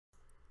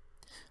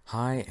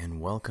Hi and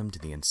welcome to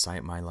the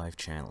Insight My Life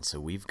channel. So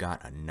we've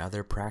got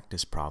another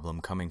practice problem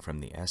coming from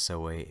the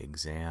SOA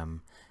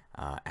exam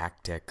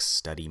ACTEX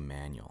study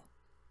manual.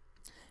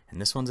 And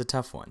this one's a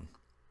tough one.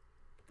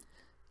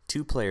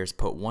 Two players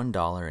put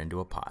 $1 into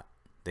a pot.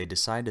 They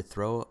decide to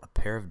throw a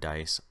pair of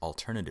dice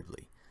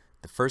alternatively.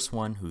 The first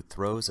one who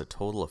throws a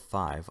total of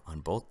 5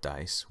 on both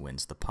dice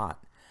wins the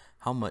pot.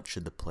 How much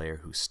should the player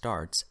who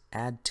starts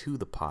add to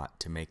the pot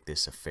to make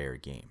this a fair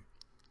game?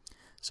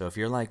 So if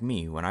you're like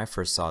me, when I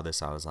first saw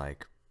this, I was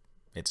like,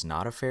 it's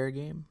not a fair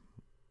game?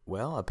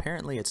 Well,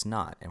 apparently it's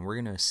not, and we're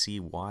going to see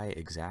why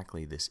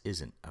exactly this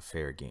isn't a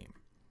fair game.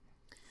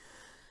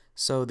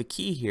 So the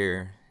key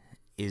here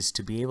is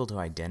to be able to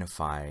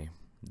identify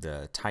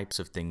the types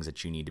of things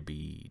that you need to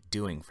be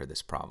doing for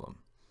this problem.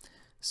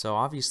 So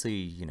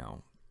obviously,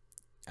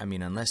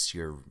 unless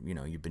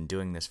you've been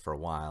doing this for a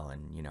while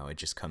and, it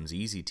just comes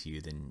easy to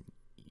you, then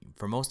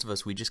for most of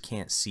us, we just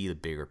can't see the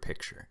bigger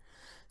picture.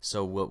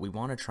 So what we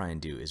want to try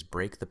and do is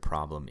break the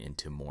problem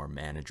into more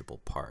manageable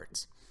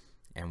parts.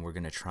 And we're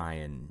going to try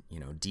and,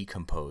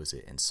 decompose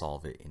it and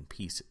solve it in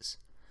pieces.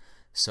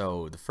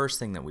 So the first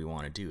thing that we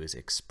want to do is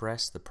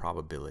express the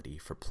probability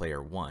for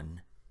player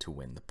 1 to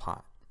win the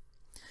pot.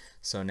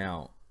 So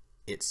now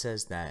it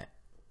says that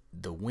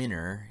the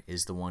winner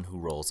is the one who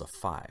rolls a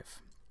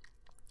 5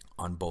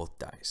 on both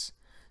dice.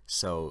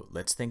 So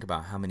let's think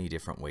about how many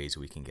different ways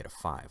we can get a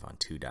 5 on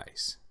 2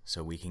 dice.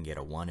 So we can get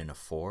a 1 and a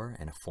 4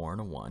 and a 4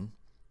 and a 1.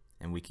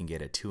 And we can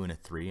get a 2 and a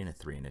 3 and a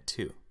 3 and a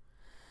 2.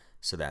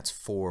 So that's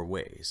 4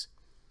 ways.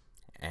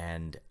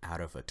 And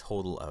out of a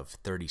total of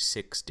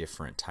 36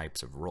 different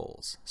types of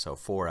rolls. So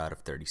 4 out of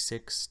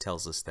 36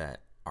 tells us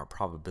that our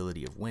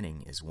probability of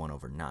winning is 1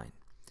 over 9.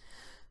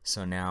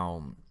 So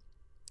now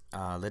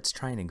let's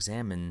try and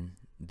examine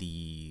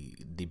the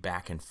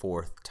back and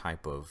forth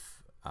type of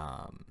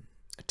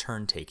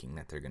turn taking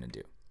that they're going to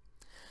do.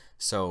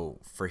 So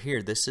for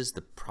here, this is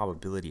the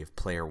probability of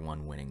player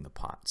 1 winning the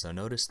pot. So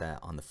notice that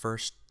on the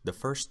first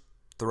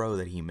throw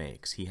that he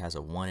makes, he has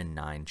a 1 in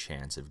 9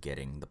 chance of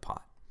getting the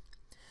pot.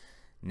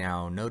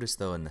 Now notice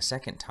though in the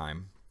second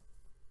time,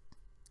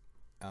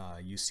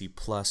 you see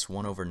plus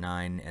 1 over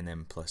 9 and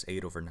then plus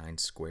 8 over 9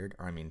 squared,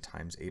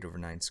 times 8 over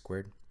 9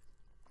 squared.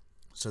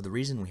 So the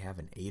reason we have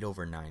an 8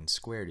 over 9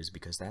 squared is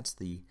because that's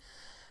the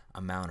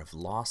amount of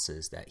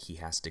losses that he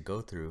has to go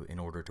through in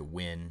order to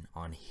win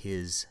on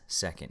his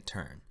second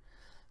turn.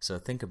 So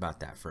think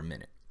about that for a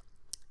minute,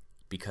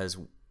 because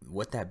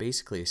what that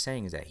basically is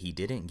saying is that he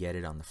didn't get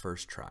it on the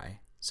first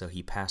try, so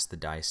he passed the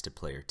dice to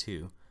player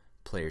 2.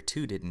 Player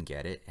 2 didn't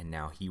get it, and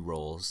now he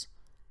rolls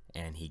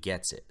and he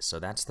gets it. So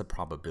that's the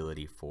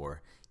probability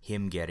for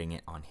him getting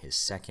it on his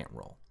second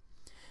roll.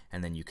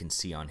 And then you can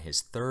see on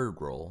his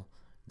third roll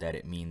that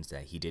it means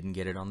that he didn't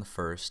get it on the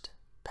first,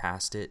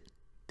 passed it,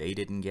 they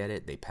didn't get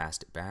it, they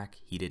passed it back,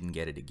 he didn't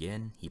get it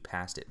again, he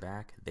passed it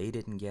back, they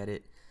didn't get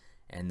it,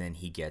 and then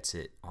he gets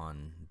it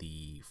on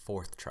the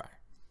fourth try,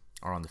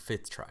 or on the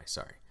fifth try,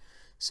 sorry.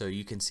 So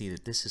you can see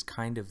that this is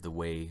kind of the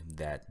way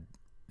that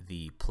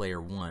the player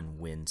 1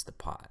 wins the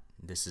pot.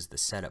 This is the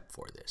setup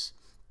for this.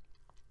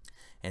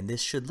 And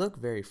this should look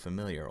very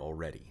familiar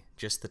already,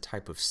 just the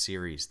type of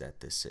series that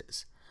this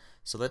is.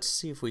 So let's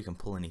see if we can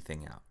pull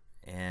anything out.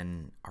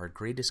 And our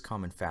greatest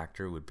common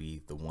factor would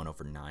be the 1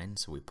 over 9,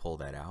 so we pull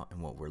that out,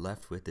 and what we're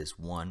left with is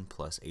 1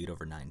 plus 8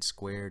 over 9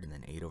 squared, and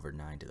then 8 over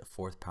 9 to the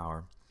 4th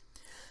power.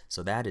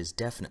 So that is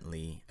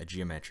definitely a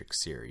geometric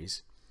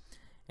series.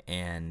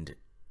 And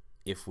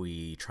if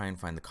we try and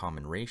find the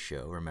common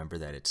ratio, remember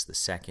that it's the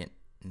second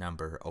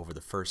number over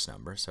the first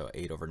number, so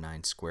 8 over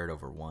 9 squared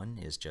over 1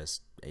 is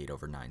just 8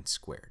 over 9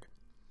 squared.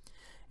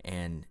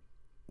 And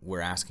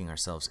we're asking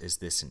ourselves, is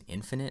this an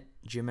infinite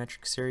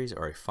geometric series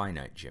or a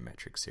finite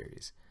geometric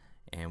series?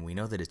 And we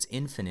know that it's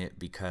infinite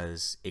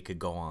because it could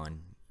go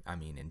on,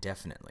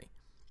 indefinitely.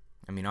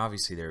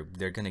 Obviously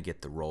they're going to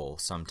get the roll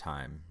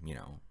sometime,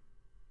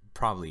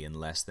 probably in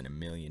less than 1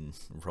 million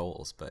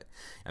rolls, but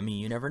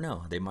you never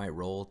know. They might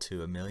roll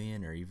to 1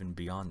 million or even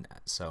beyond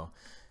that. So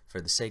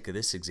for the sake of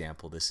this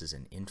example, this is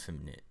an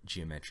infinite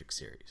geometric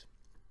series.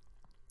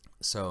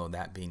 So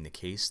that being the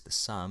case, the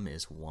sum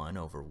is 1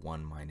 over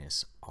 1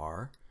 minus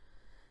r,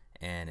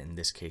 and in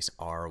this case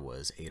r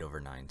was 8 over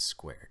 9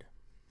 squared.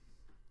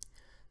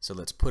 So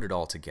let's put it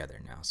all together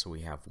now. So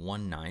we have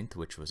 1/9,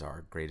 which was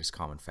our greatest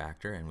common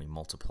factor, and we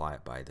multiply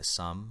it by the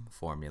sum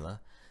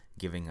formula,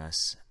 giving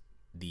us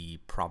the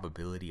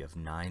probability of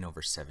 9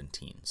 over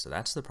 17. So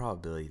that's the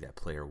probability that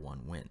player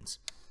 1 wins.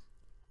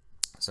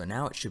 So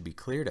now it should be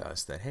clear to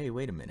us that, hey,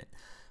 wait a minute,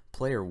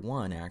 player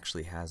 1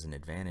 actually has an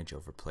advantage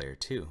over player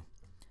 2.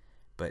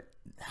 But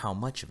how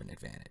much of an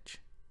advantage?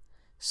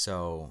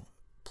 So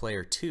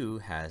player 2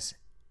 has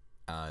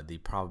the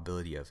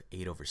probability of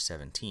 8 over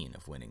 17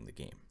 of winning the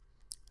game.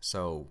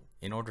 So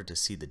in order to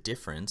see the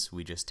difference,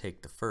 we just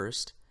take the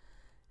first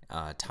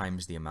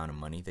times the amount of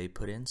money they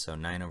put in. So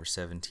 9 over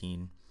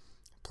 17,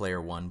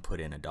 player 1 put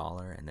in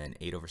 $1, and then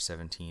 8 over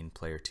 17,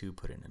 player 2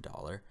 put in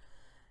 $1.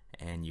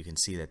 And you can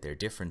see that their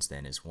difference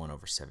then is 1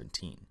 over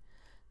 17.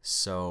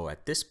 So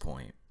at this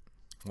point,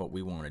 what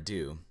we want to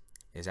do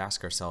is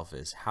ask ourselves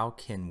is how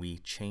can we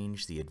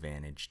change the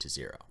advantage to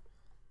 0?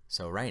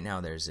 So right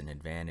now there's an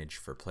advantage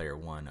for player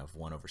 1 of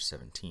 1 over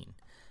 17.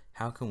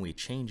 How can we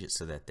change it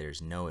so that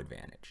there's no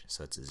advantage?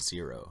 So it's a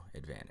 0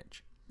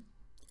 advantage.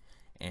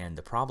 And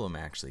the problem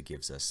actually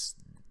gives us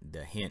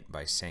the hint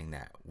by saying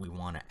that we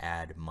want to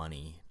add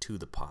money to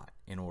the pot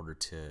in order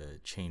to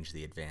change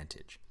the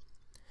advantage.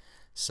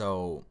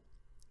 So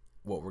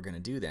what we're going to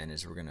do then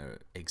is we're going to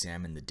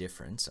examine the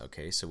difference.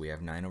 Okay, so we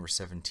have 9 over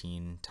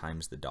 17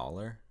 times the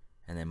dollar,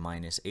 and then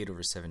minus 8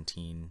 over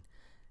 17,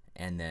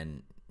 and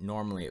then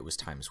normally it was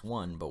times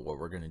 1, but what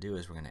we're going to do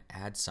is we're going to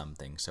add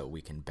something so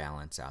we can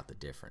balance out the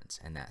difference,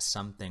 and that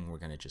something we're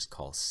going to just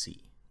call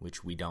C,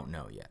 which we don't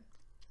know yet.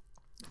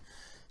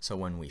 So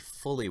when we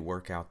fully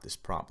work out this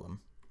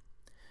problem,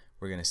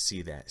 we're going to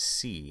see that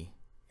C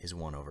is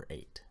 1 over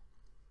 8.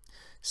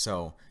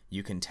 So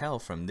you can tell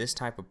from this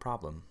type of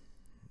problem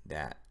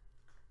that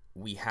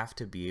we have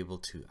to be able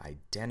to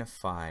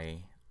identify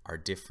our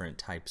different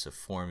types of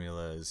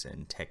formulas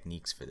and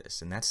techniques for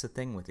this. And that's the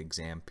thing with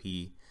exam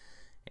P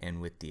and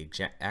with the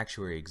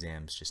actuary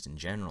exams just in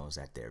general, is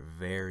that they're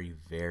very,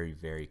 very,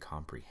 very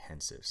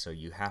comprehensive. So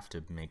you have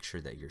to make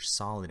sure that you're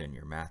solid in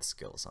your math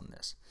skills on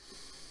this.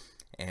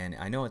 And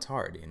I know it's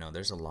hard,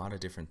 there's a lot of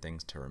different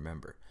things to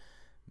remember.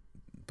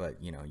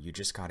 But you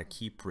just got to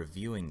keep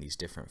reviewing these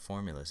different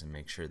formulas and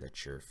make sure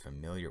that you're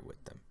familiar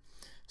with them.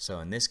 So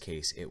in this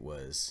case, it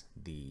was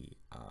the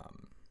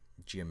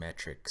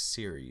geometric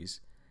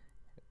series,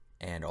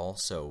 and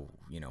also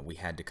we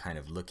had to kind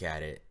of look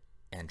at it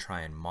and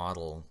try and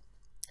model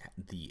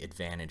the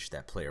advantage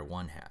that player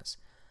 1 has.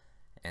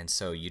 And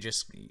so you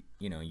just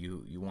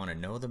you want to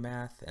know the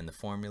math and the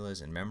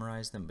formulas and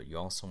memorize them, but you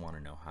also want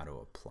to know how to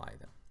apply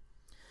them.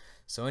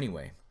 So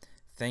anyway,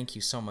 thank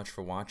you so much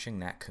for watching.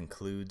 That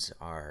concludes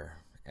our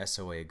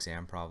SOA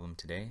exam problem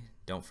today.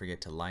 Don't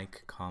forget to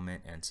like,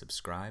 comment, and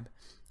subscribe,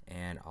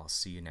 and I'll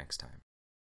see you next time.